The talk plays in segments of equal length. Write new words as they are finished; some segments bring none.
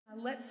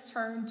let's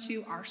turn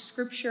to our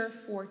scripture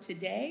for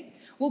today.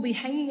 We'll be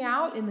hanging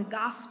out in the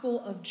Gospel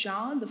of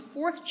John, the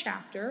 4th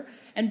chapter,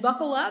 and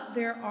buckle up.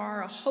 There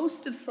are a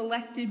host of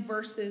selected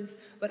verses,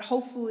 but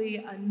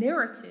hopefully a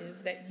narrative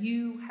that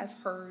you have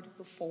heard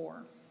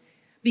before.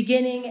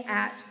 Beginning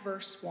at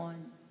verse 1.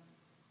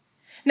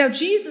 Now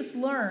Jesus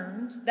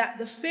learned that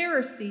the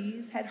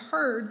Pharisees had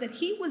heard that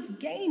he was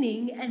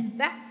gaining and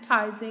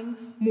baptizing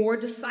more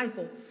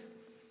disciples.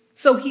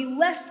 So he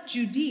left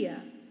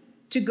Judea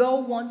to go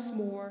once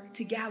more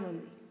to Galilee.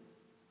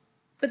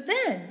 But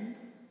then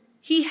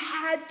he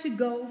had to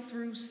go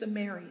through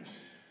Samaria.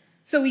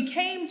 So he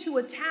came to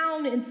a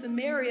town in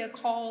Samaria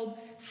called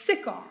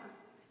Sychar,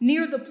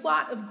 near the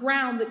plot of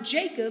ground that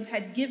Jacob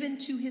had given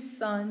to his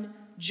son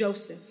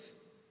Joseph.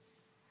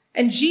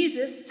 And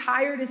Jesus,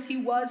 tired as he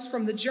was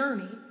from the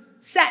journey,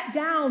 sat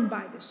down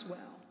by this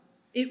well.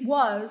 It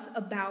was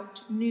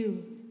about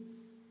noon.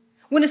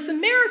 When a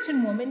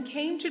Samaritan woman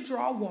came to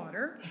draw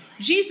water,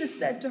 Jesus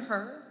said to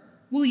her,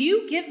 "Will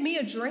you give me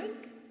a drink?"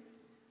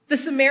 The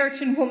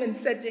Samaritan woman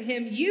said to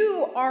him,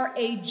 "You are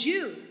a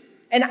Jew,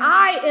 and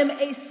I am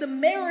a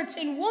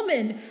Samaritan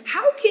woman.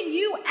 How can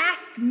you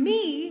ask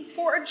me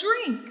for a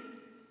drink?"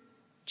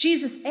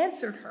 Jesus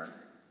answered her,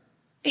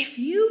 "If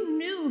you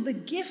knew the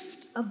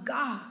gift of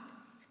God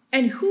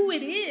and who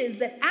it is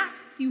that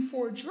asks you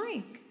for a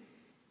drink,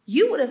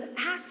 you would have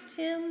asked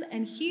him,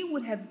 and he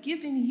would have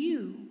given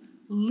you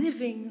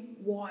living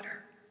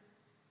water."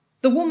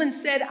 The woman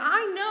said,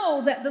 "I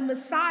know that the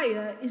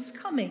Messiah is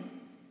coming,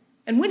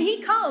 and when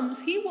he comes,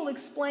 he will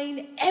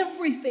explain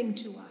everything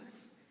to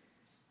us."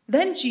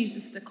 Then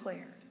Jesus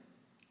declared,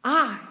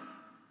 "I,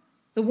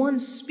 the one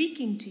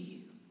speaking to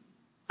you,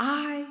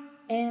 I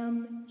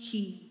am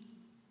he."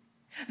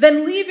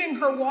 Then leaving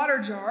her water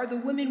jar, the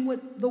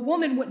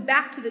woman went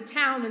back to the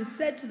town and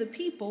said to the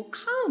people,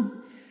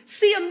 "Come,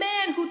 see a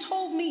man who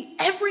told me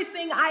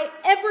everything I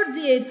ever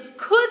did.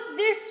 Could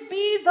this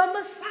be the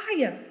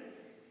Messiah?"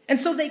 And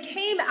so they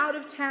came out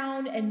of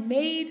town and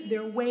made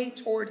their way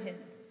toward him.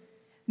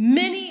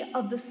 Many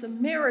of the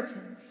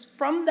Samaritans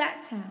from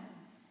that town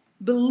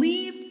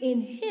believed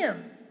in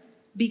him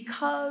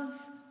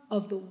because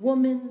of the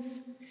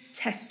woman's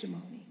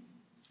testimony.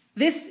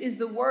 This is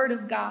the word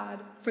of God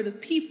for the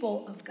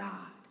people of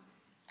God.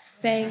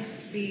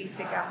 Thanks be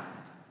to God.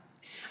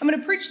 I'm going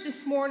to preach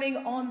this morning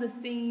on the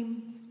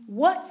theme,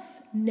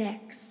 What's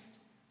Next?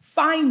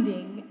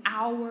 Finding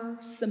Our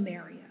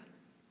Samaria.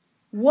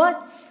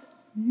 What's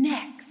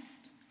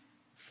next?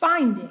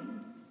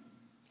 Finding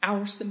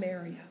Our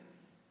Samaria.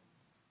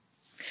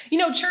 You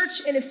know,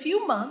 church, in a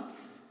few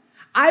months,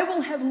 I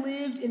will have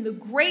lived in the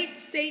great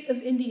state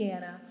of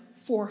Indiana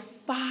for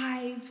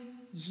 5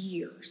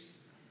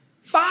 years.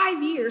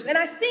 5 years. And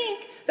I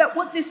think that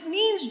what this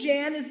means,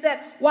 Jan, is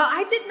that while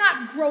I did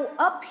not grow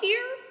up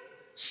here,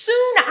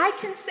 soon I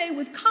can say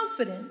with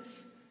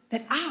confidence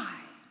that I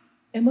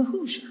am a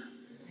Hoosier.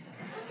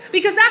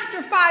 Because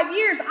after 5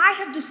 years, I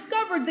have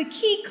discovered the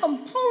key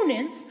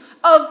components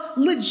of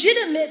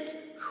legitimate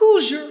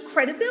Hoosier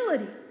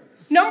credibility.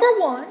 Number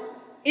one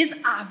is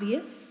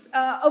obvious.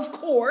 Of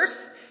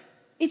course,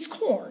 it's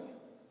corn.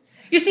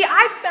 You see,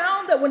 I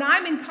found that when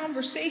I'm in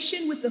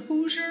conversation with the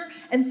Hoosier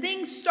and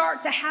things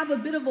start to have a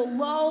bit of a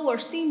lull or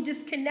seem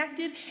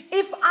disconnected,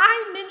 if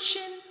I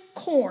mention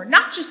corn,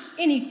 not just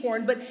any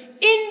corn, but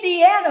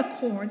Indiana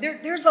corn,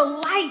 there's a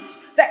light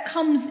that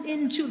comes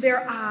into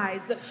their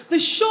eyes. The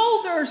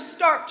shoulders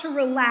start to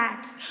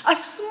relax. A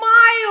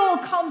smile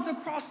comes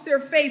across their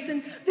face,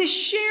 and this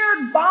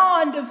shared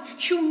bond of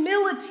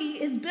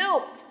humility is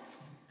built.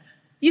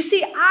 You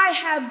see, I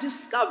have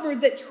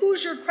discovered that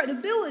Hoosier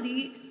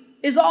credibility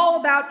is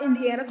all about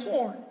Indiana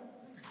corn.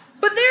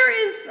 But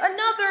there is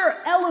another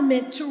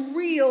element to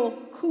real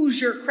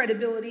Hoosier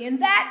credibility,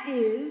 and that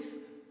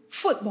is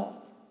football.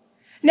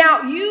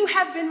 Now, you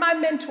have been my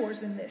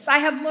mentors in this. I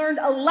have learned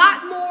a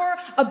lot more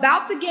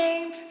about the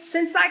game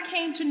since I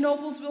came to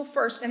Noblesville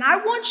First, and I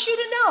want you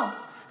to know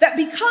that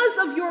because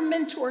of your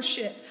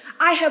mentorship,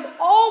 I have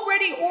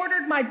already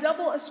ordered my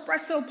double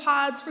espresso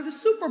pods for the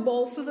Super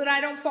Bowl so that I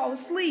don't fall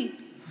asleep.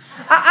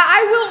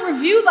 I will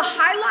review the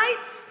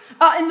highlights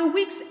in the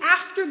weeks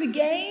after the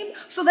game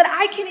so that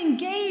I can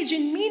engage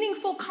in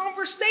meaningful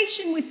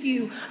conversation with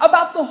you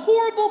about the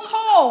horrible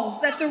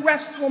calls that the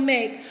refs will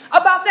make,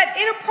 about that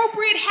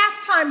inappropriate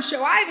halftime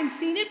show. I haven't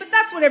seen it, but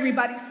that's what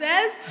everybody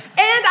says.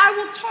 And I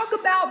will talk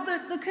about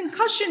the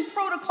concussion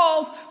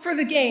protocols for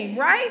the game,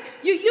 right?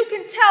 You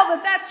can tell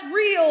that that's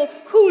real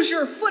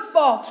Hoosier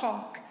football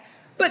talk.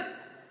 But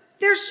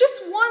there's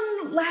just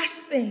one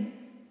last thing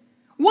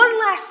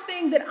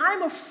that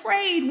I'm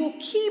afraid will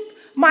keep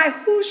my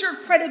Hoosier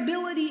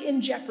credibility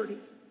in jeopardy.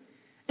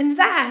 And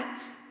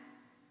that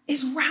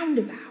is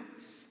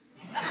roundabouts.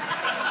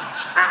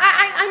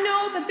 I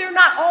know that they're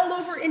not all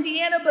over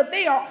Indiana, but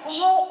they are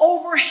all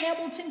over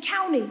Hamilton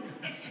County.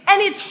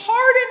 And it's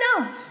hard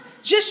enough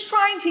just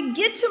trying to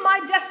get to my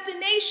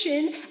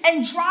destination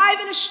and drive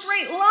in a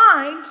straight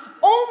line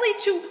only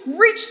to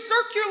reach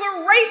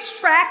circular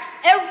racetracks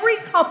every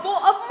couple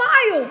of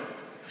miles.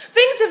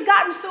 Things have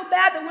gotten so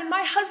bad that when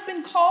my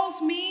husband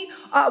calls me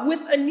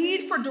with a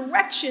need for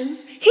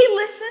directions, he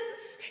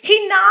listens,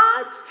 he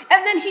nods,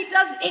 and then he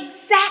does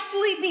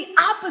exactly the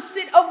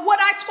opposite of what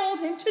I told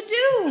him to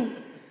do.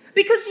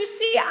 Because you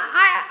see,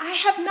 I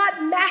have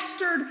not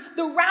mastered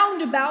the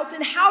roundabouts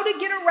and how to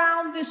get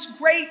around this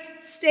great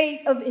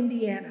state of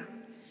Indiana.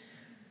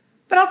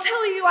 But I'll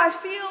tell you, I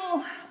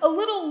feel a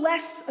little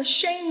less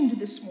ashamed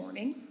this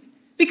morning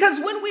because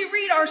when we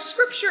read our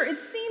scripture, it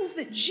seems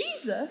that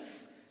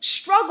Jesus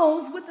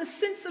struggles with a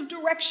sense of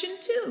direction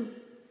too.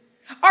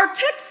 Our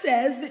text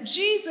says that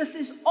Jesus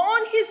is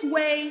on his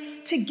way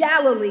to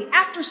Galilee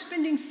after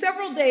spending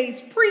several days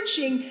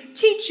preaching,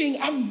 teaching,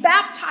 and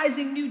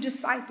baptizing new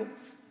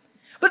disciples.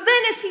 But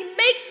then as he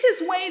makes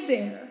his way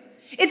there,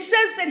 it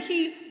says that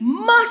he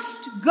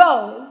must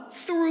go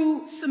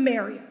through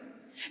Samaria.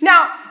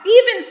 Now,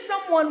 even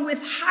someone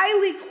with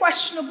highly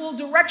questionable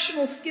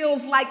directional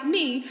skills like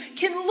me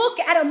can look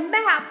at a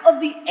map of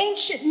the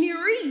ancient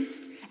Near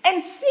East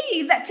and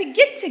see that to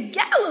get to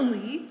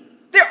Galilee,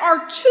 there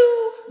are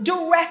two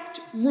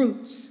direct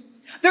routes.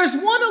 There's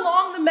one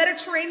along the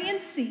Mediterranean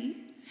Sea,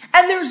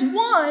 and there's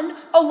one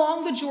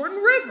along the Jordan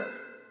River.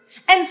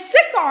 And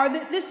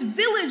Sychar, this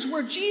village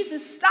where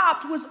Jesus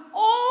stopped, was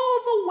all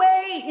the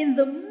way in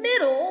the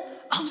middle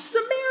of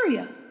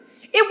Samaria.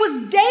 It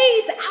was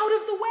days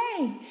out of the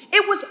way.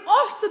 It was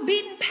off the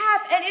beaten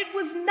path, and it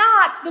was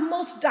not the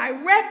most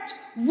direct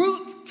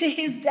route to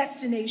his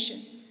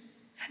destination.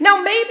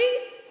 Now, maybe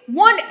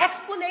one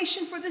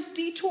explanation for this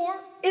detour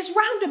is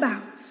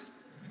roundabouts.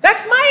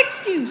 That's my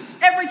excuse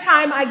every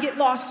time I get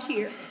lost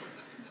here.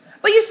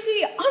 But you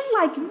see,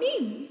 unlike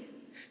me,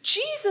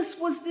 Jesus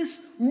was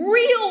this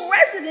real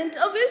resident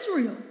of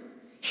Israel.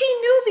 He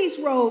knew these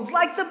roads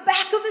like the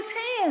back of his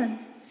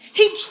hand.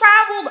 He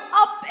traveled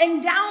up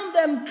and down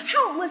them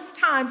countless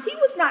times. He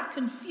was not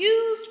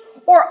confused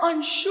or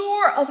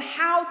unsure of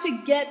how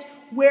to get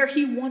where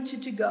he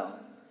wanted to go.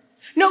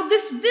 No,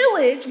 this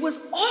village was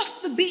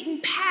off the beaten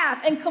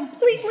path and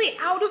completely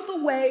out of the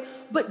way,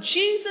 but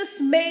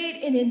Jesus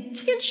made an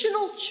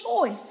intentional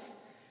choice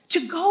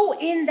to go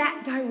in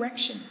that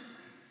direction.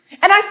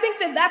 And I think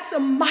that that's a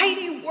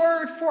mighty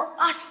word for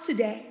us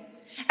today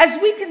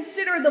as we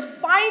consider the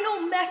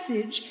final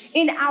message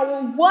in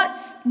our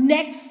What's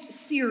Next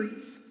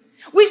series.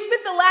 We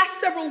spent the last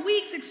several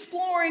weeks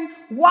exploring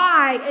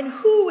why and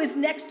who is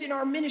next in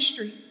our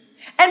ministry.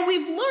 And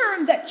we've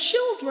learned that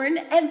children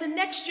and the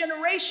next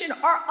generation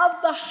are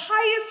of the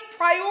highest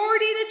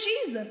priority to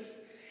Jesus,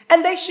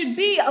 and they should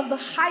be of the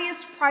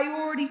highest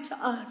priority to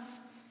us.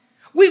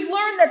 We've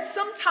learned that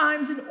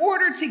sometimes in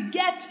order to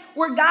get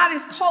where God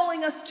is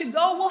calling us to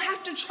go, we'll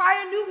have to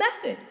try a new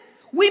method.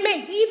 We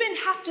may even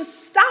have to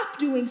stop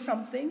doing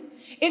something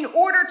in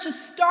order to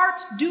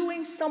start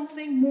doing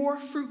something more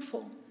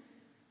fruitful.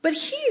 But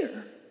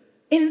here,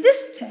 in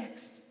this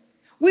text,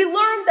 we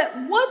learn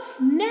that what's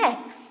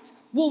next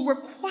will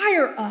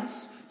require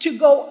us to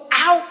go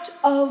out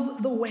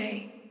of the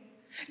way.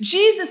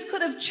 Jesus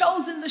could have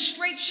chosen the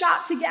straight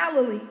shot to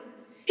Galilee.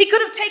 He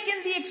could have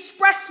taken the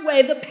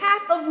expressway, the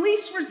path of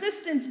least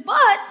resistance,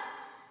 but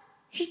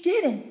he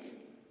didn't.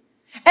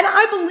 And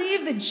I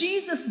believe that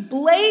Jesus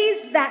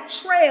blazed that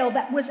trail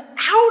that was out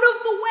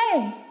of the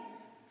way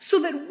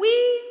so that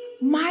we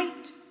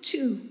might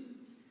too.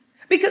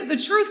 Because the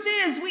truth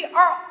is, we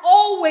are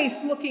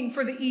always looking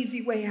for the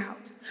easy way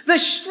out, the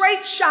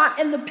straight shot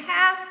and the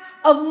path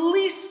of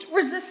least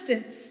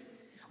resistance.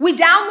 We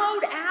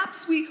download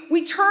apps,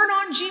 we turn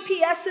on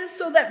GPSs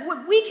so that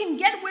we can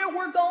get where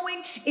we're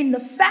going in the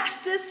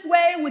fastest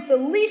way with the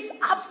least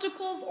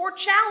obstacles or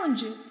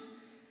challenges.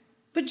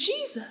 But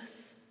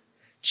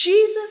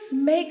Jesus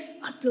makes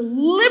a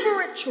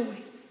deliberate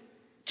choice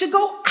to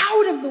go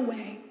out of the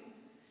way,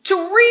 to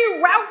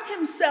reroute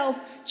himself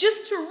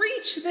just to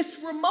reach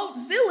this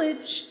remote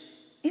village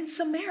in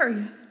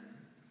Samaria.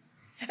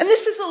 And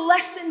this is a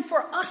lesson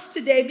for us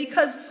today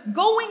because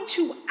going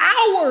to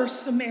our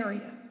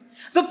Samaria,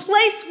 the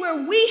place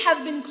where we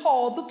have been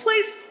called, the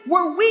place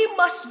where we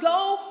must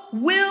go,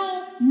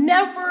 will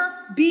never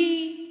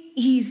be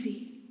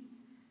easy.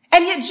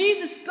 And yet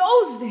Jesus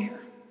goes there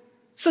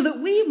so that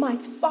we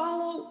might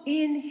follow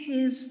in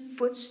his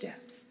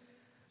footsteps,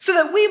 so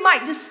that we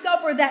might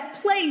discover that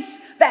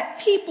place, that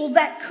people,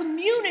 that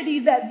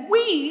community that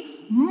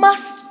we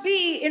must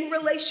be in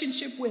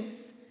relationship with.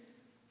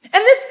 And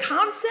this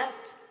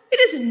concept, it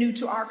isn't new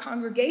to our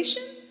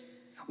congregation.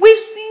 We've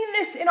seen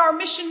this in our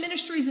mission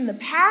ministries in the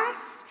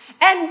past,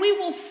 and we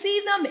will see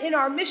them in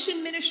our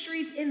mission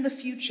ministries in the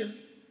future.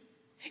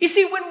 You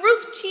see, when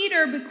Ruth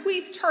Teeter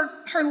bequeathed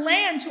her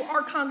land to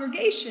our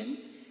congregation,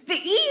 the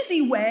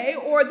easy way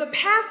or the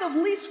path of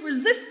least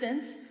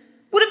resistance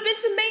would have been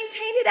to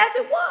maintain it as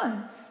it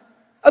was.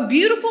 A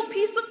beautiful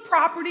piece of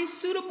property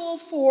suitable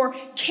for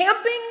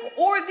camping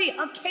or the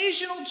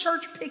occasional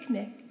church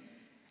picnic.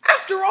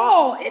 After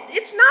all,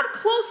 it's not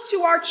close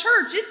to our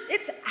church.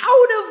 It's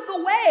out of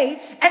the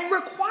way and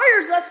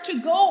requires us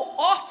to go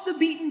off the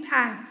beaten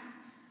path.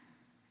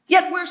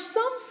 Yet where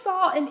some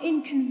saw an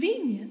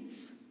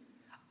inconvenience,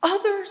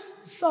 others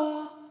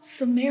saw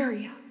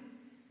Samaria.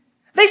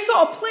 They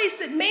saw a place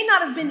that may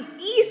not have been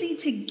easy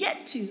to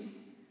get to,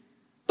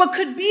 but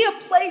could be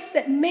a place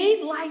that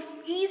made life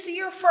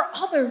easier for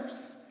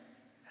others.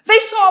 They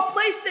saw a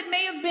place that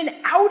may have been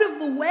out of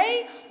the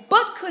way,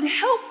 but could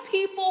help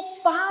people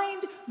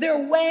find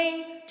their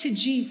way to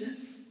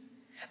Jesus.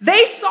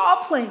 They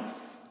saw a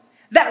place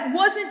that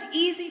wasn't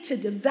easy to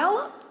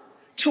develop,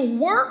 to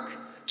work,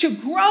 to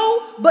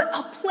grow, but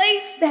a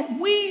place that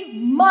we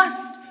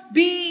must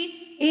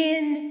be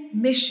in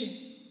mission.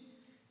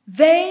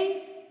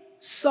 They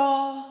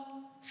saw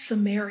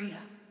Samaria.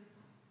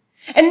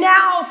 And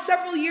now,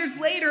 several years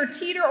later,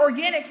 Teeter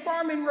Organic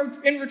Farm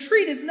and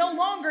Retreat is no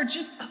longer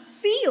just a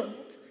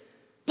field,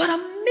 but a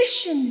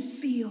mission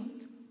field.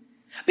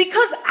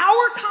 Because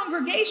our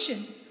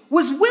congregation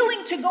was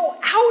willing to go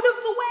out of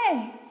the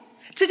way.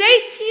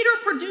 Today, Teeter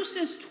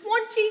produces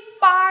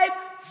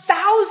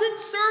 25,000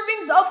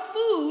 servings of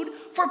food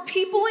for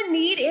people in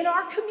need in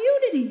our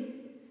community.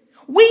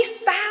 We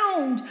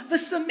found the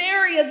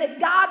Samaria that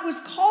God was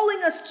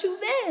calling us to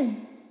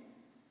then.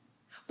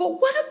 But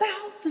what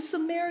about the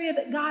Samaria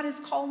that God is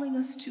calling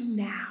us to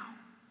now?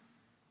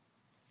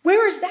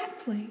 Where is that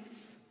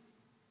place?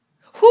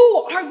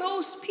 Who are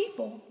those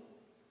people?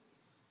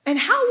 And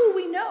how will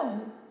we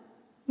know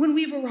when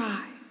we've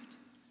arrived?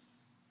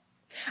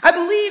 I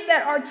believe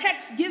that our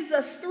text gives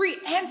us 3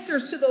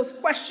 answers to those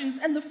questions.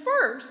 And the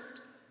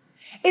first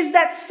is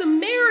that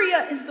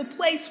Samaria is the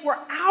place where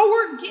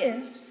our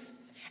gifts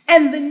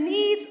and the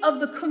needs of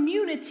the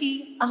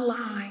community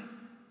align.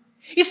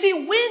 You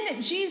see,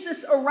 when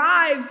Jesus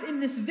arrives in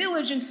this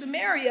village in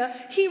Samaria,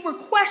 he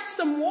requests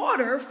some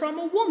water from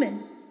a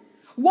woman.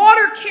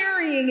 Water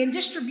carrying and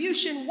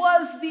distribution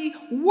was the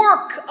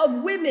work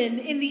of women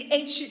in the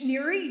ancient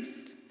Near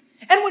East.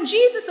 And when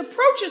Jesus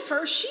approaches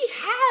her, she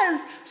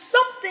has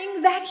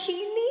something that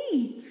he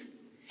needs.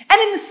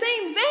 And in the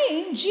same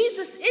vein,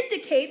 Jesus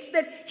indicates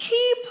that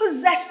he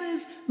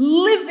possesses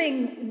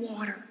living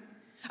water,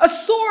 a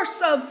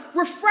source of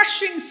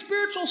refreshing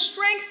spiritual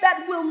strength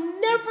that will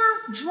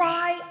never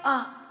dry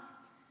up.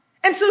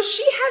 And so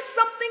she has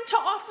something to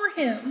offer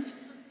him,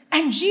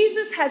 and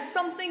Jesus has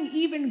something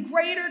even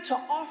greater to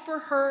offer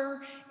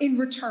her in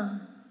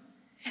return.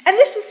 And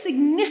this is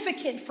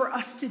significant for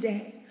us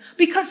today,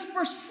 because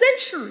for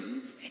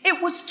centuries,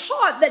 it was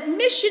taught that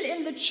mission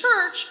in the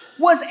church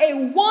was a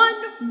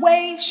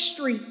one-way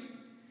street.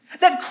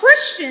 That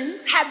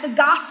Christians had the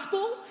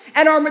gospel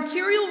and our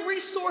material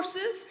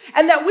resources,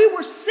 and that we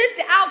were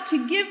sent out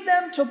to give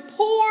them to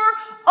poor,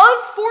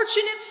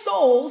 unfortunate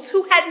souls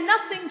who had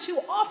nothing to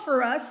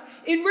offer us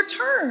in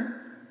return.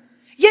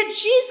 Yet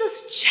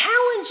Jesus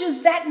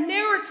challenges that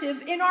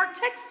narrative in our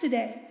text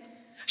today,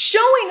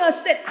 showing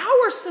us that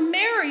our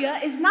Samaria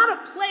is not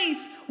a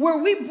place where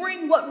we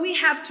bring what we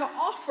have to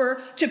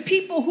offer to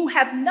people who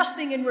have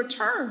nothing in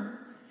return.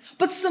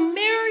 But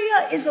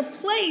Samaria is a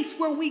place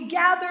where we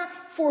gather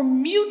for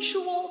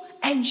mutual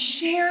and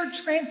shared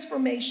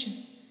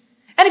transformation.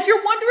 And if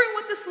you're wondering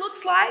what this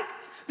looks like,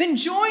 then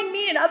join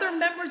me and other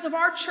members of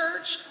our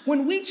church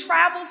when we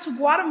travel to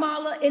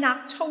Guatemala in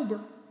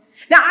October.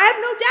 Now, I have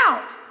no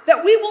doubt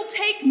that we will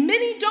take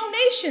many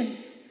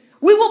donations.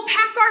 We will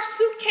pack our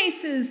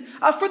suitcases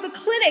for the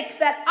clinic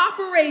that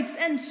operates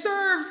and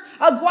serves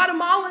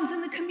Guatemalans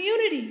in the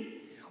community.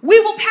 We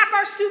will pack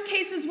our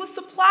suitcases with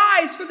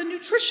supplies for the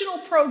nutritional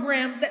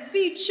programs that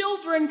feed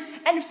children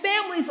and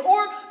families,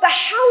 or the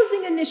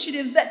housing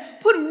initiatives that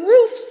put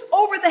roofs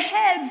over the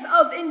heads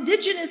of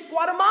indigenous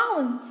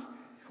Guatemalans.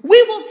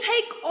 We will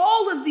take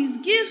all of these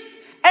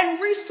gifts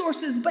and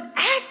resources, but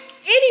ask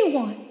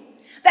anyone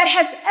that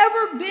has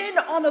ever been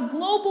on a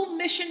global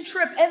mission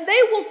trip, and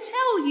they will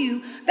tell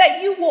you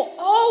that you will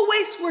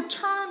always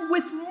return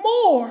with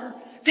more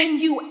than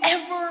you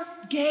ever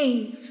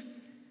gave.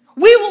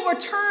 We will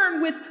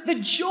return with the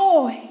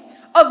joy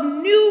of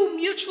new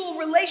mutual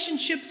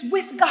relationships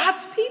with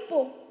God's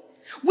people.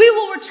 We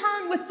will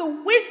return with the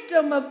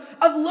wisdom of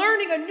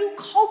learning a new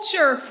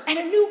culture and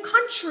a new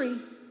country.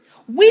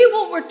 We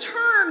will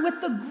return with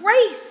the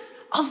grace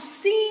of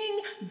seeing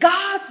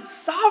God's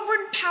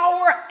sovereign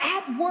power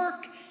at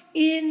work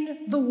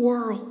in the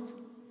world.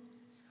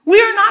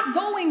 We are not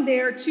going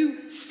there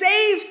to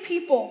save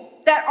people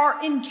that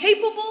are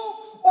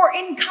incapable or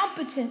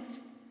incompetent,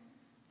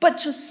 but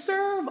to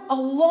serve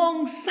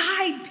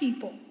alongside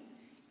people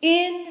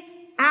in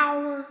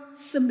our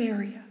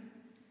Samaria.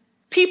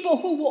 People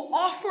who will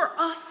offer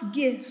us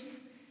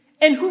gifts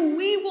and who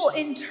we will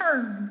in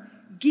turn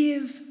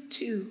give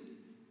to.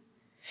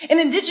 An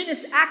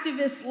indigenous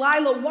activist,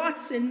 Lila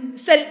Watson,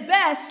 said it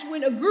best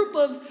when a group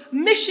of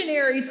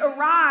missionaries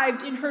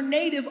arrived in her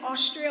native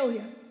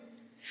Australia.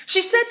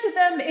 She said to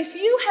them, "If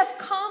you have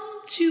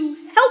come to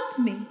help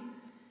me,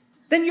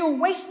 then you're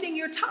wasting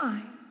your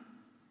time.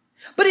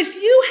 But if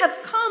you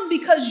have come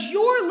because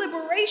your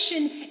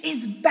liberation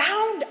is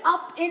bound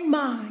up in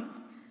mine,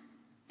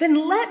 then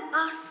let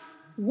us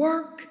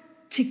work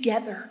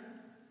together."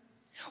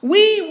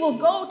 We will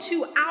go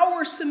to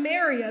our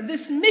Samaria,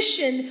 this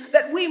mission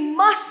that we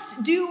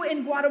must do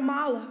in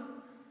Guatemala,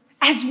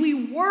 as we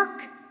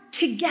work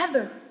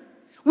together.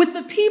 with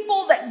the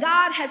people that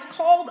God has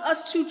called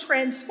us to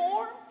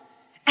transform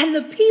and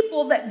the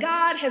people that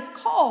God has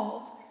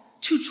called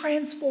to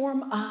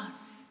transform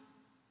us.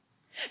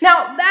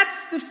 Now,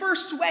 that's the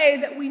first way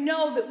that we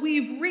know that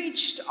we've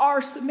reached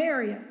our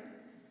Samaria.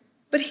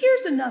 But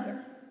here's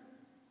another.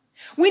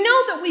 We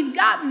know that we've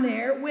gotten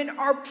there when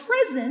our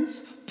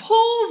presence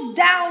pulls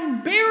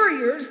down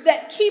barriers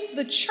that keep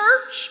the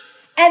church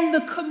and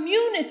the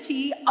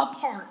community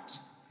apart.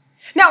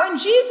 Now, in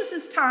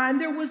Jesus' time,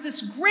 there was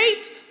this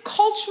great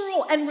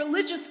cultural and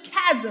religious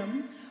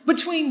chasm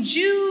between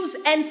Jews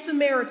and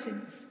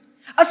Samaritans.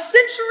 A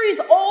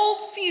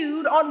centuries-old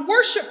feud on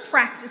worship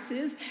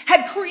practices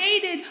had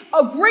created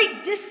a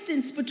great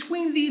distance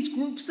between these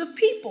groups of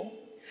people.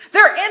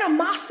 Their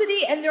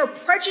animosity and their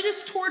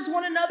prejudice towards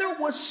one another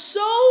was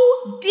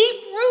so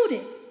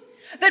deep-rooted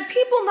that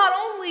people not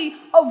only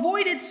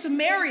avoided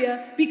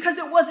Samaria because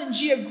it wasn't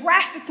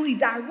geographically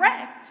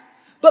direct,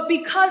 but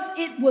because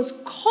it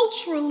was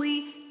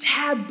culturally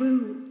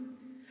taboo.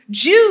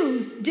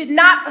 Jews did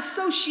not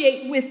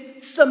associate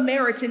with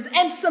Samaritans,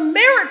 and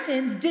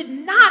Samaritans did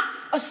not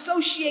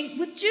associate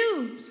with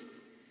Jews.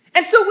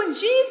 And so when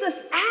Jesus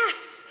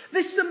asks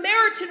the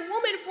Samaritan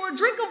woman for a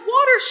drink of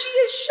water, she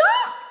is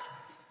shocked.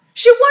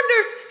 She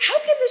wonders, how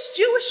can this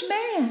Jewish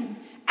man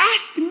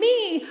ask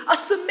me, a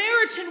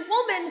Samaritan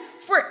woman,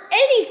 for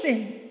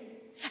anything?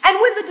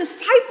 And when the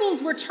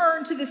disciples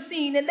return to the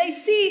scene and they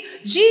see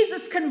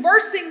Jesus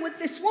conversing with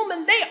this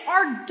woman, they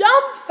are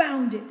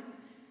dumbfounded,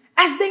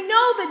 as they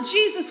know that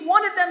Jesus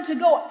wanted them to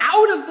go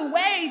out of the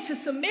way to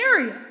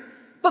Samaria.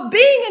 But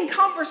being in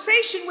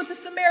conversation with the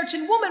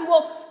Samaritan woman,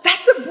 well,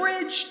 that's a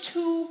bridge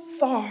too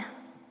far.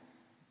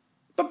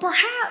 But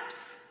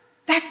perhaps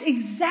that's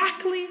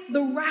exactly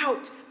the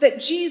route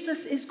that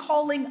Jesus is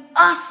calling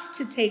us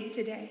to take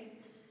today.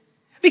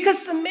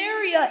 Because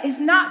Samaria is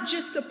not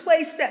just a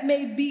place that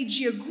may be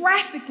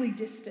geographically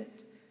distant,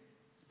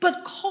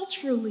 but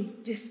culturally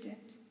distant.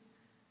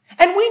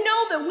 And we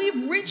know that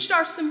we've reached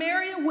our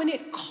Samaria when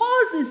it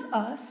causes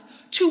us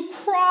to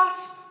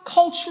cross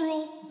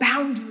cultural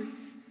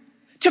boundaries,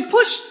 to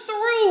push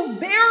through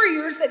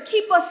barriers that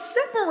keep us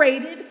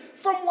separated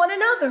from one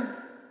another.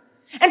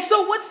 And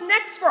so what's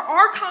next for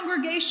our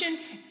congregation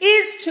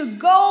is to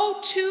go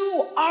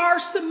to our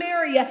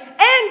Samaria.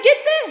 And get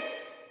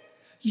this,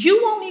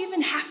 you won't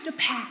even have to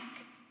pack.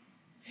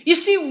 You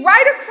see,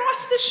 right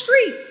across the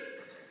street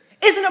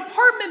is an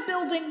apartment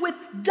building with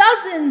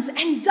dozens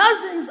and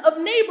dozens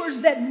of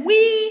neighbors that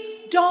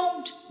we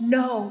don't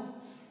know.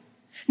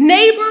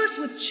 Neighbors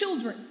with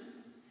children,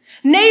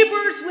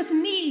 neighbors with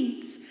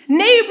needs,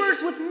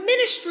 neighbors with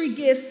ministry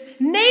gifts,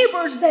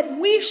 neighbors that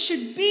we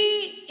should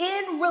be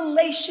in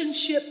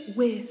relationship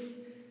with.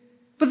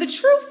 But the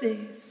truth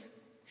is,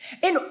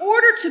 in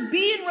order to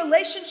be in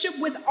relationship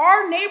with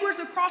our neighbors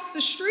across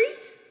the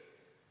street,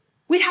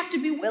 we'd have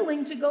to be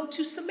willing to go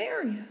to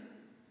Samaria.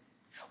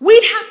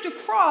 We'd have to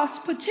cross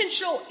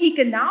potential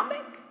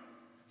economic,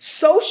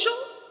 social,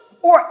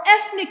 or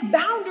ethnic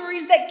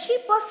boundaries that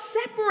keep us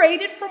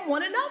separated from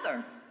one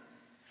another.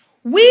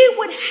 We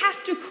would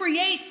have to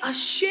create a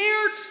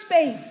shared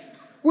space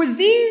where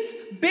these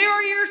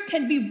barriers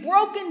can be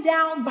broken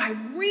down by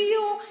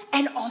real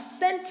and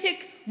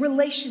authentic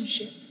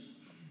relationship.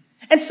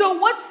 And so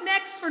what's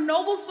next for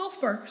Noblesville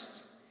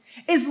First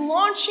is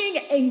launching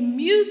a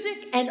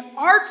music and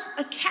arts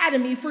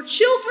academy for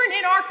children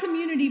in our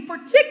community,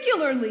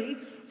 particularly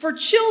for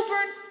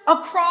children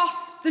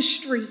across the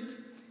street.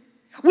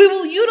 We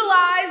will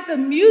utilize the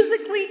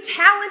musically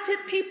talented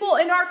people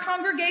in our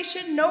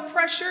congregation, no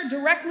pressure,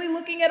 directly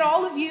looking at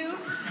all of you,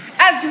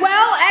 as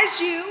well as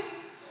you.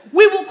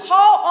 We will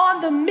call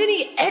on the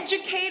many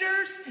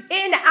educators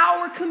in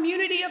our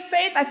community of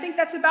faith. I think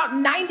that's about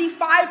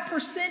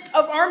 95%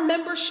 of our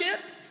membership.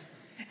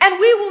 And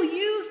we will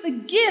use the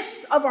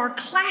gifts of our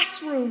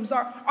classrooms,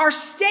 our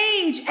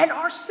stage, and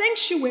our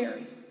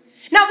sanctuary.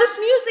 Now, this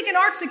Music and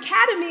Arts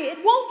Academy,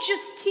 it won't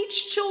just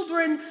teach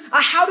children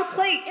how to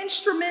play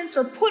instruments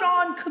or put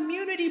on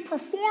community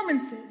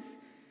performances.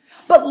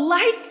 But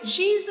like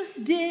Jesus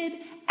did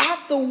at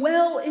the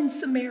well in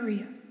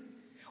Samaria,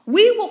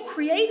 we will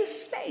create a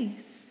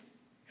space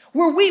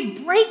where we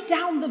break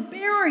down the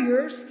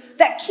barriers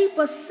that keep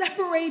us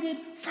separated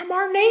from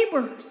our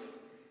neighbors.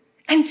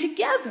 And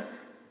together,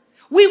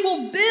 we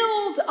will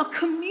build a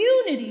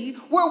community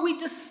where we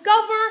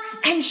discover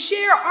and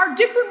share our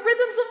different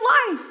rhythms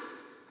of life,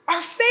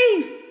 our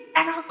faith,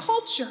 and our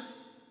culture.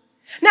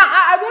 Now,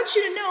 I want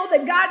you to know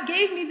that God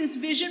gave me this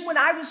vision when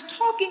I was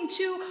talking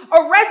to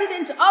a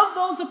resident of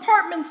those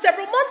apartments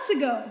several months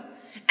ago.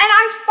 And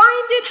I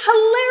find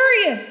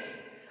it hilarious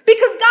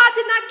because God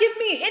did not give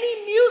me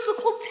any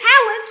musical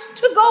talent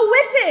to go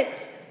with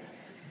it.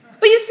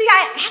 But you see,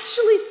 I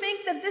actually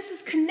think that this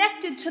is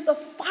connected to the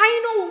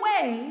final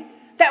way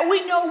that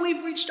we know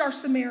we've reached our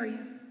Samaria.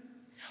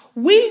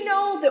 We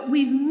know that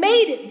we've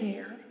made it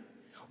there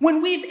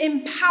when we've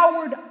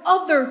empowered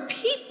other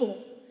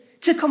people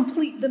to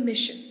complete the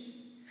mission.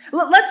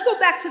 Let's go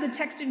back to the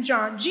text in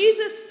John.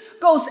 Jesus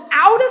goes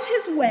out of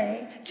his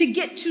way to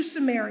get to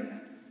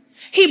Samaria.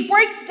 He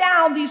breaks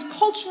down these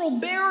cultural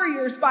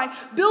barriers by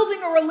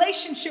building a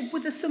relationship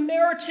with a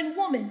Samaritan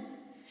woman.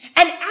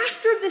 And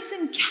after this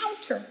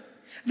encounter,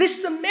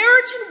 this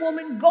Samaritan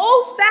woman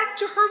goes back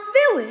to her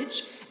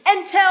village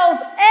and tells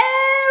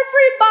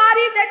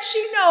everybody that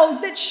she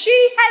knows that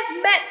she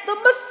has met the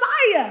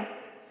Messiah.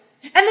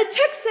 And the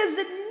text says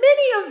that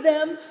many of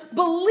them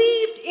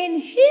believed in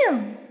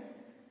him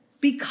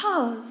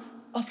because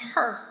of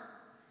her.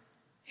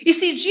 You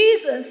see,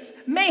 Jesus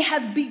may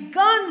have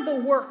begun the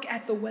work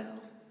at the well,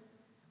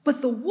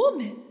 but the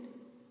woman,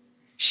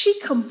 she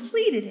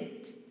completed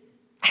it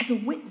as a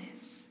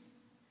witness.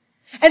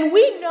 And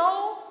we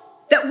know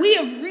that we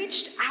have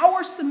reached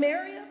our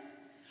Samaria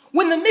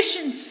when the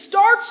mission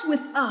starts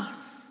with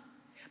us,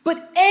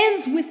 but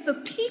ends with the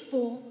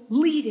people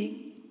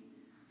leading.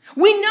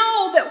 We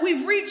know that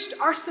we've reached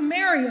our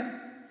Samaria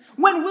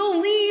when we'll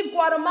leave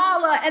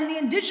Guatemala and the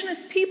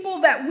indigenous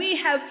people that we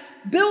have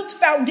built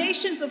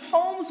foundations of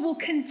homes will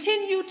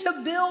continue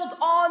to build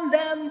on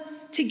them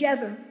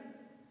together.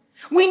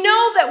 We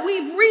know that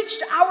we've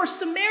reached our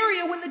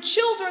Samaria when the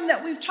children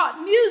that we've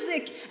taught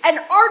music and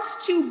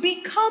arts to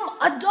become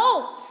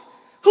adults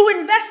who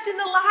invest in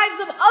the lives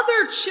of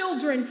other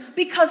children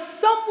because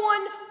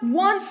someone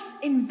once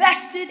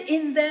invested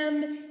in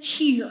them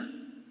here.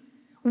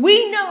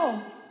 We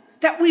know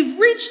that we've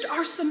reached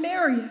our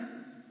Samaria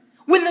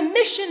when the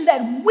mission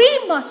that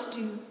we must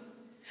do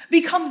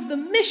becomes the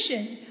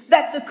mission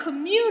that the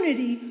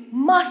community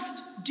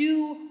must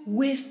do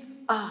with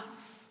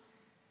us.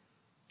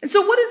 And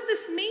so what does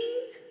this mean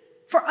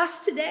for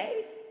us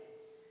today?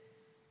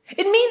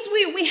 It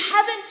means we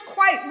haven't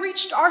quite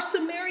reached our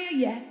Samaria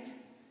yet.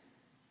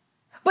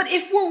 But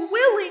if we're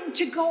willing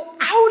to go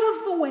out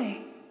of the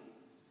way,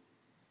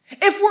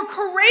 if we're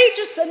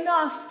courageous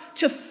enough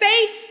to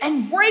face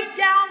and break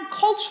down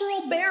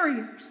cultural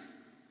barriers,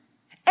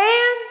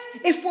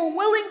 and if we're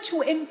willing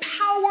to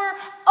empower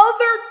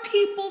other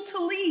people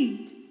to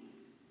lead,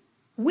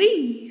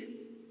 we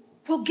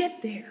will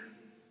get there.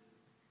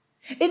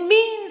 It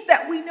means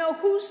that we know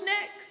who's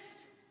next,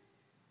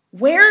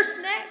 where's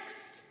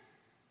next,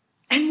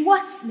 and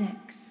what's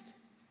next.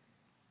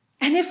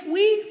 And if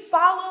we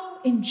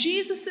follow in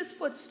Jesus'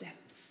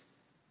 footsteps,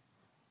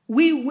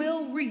 we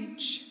will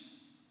reach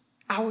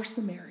our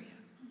Samaria.